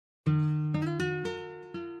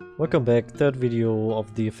Welcome back, third video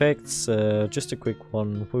of the effects. Just a quick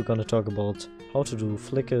one. We're gonna talk about how to do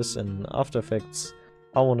flickers in After Effects.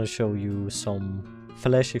 I want to show you some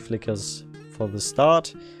flashy flickers for the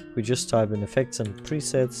start. We just type in effects and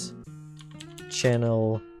presets,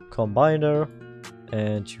 channel combiner,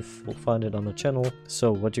 and you will find it on the channel.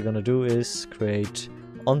 So what you're gonna do is create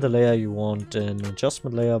on the layer you want an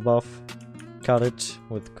adjustment layer above, cut it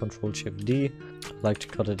with Ctrl+Shift+D. I like to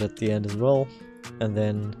cut it at the end as well, and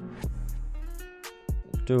then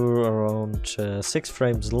do around 6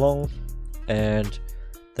 frames long, and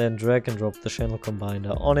then drag and drop the channel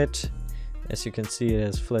combiner on it. As you can see, it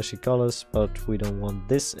has flashy colors, but we don't want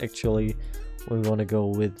this actually. We want to go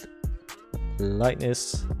with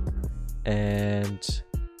lightness and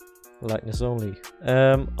lightness only.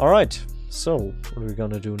 Alright, so what we're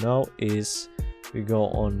gonna do now is we go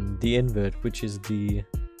on the invert, which is the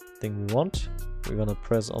thing we want. We're gonna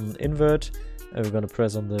press on invert, and we're gonna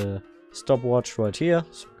press on the stopwatch right here.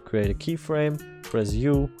 So create a keyframe, press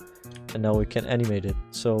U, and now we can animate it.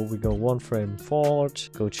 So we go 1 frame forward,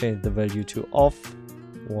 go change the value to off,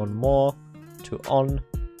 1 more to on,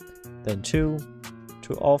 then 2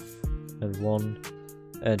 to off, and 1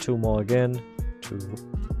 and 2 more again to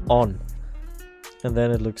on, and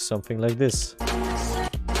then it looks something like this.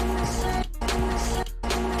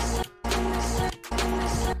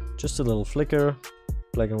 Just a little flicker,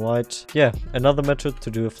 black and white. Yeah, another method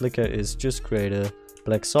to do a flicker is just create a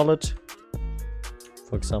black solid.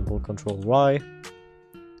 For example, Ctrl+Y,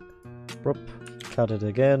 cut it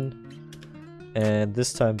again, and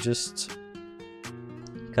this time just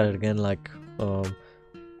cut it again like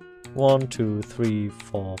 1, 2, 3,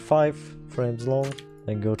 4, 5 frames long.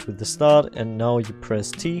 Then go to the start, and now you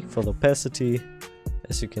press T for the opacity.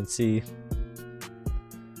 As you can see,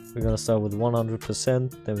 we're gonna start with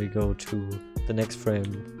 100%, then we go to the next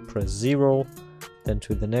frame, press 0, then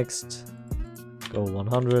to the next, go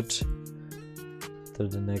 100, to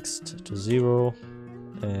the next to 0,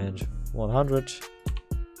 and 100.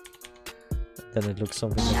 Then it looks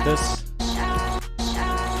something like this.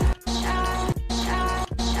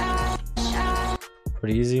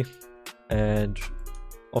 Pretty easy. And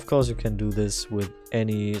of course you can do this with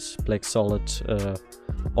any black solid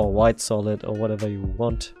or white solid or whatever you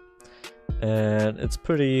want. And it's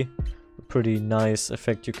pretty nice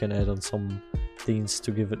effect you can add on some things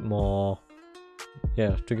to give it more,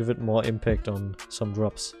 to give it more impact on some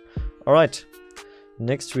drops. Alright,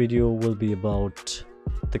 next video will be about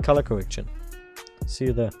the color correction. See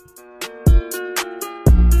you there.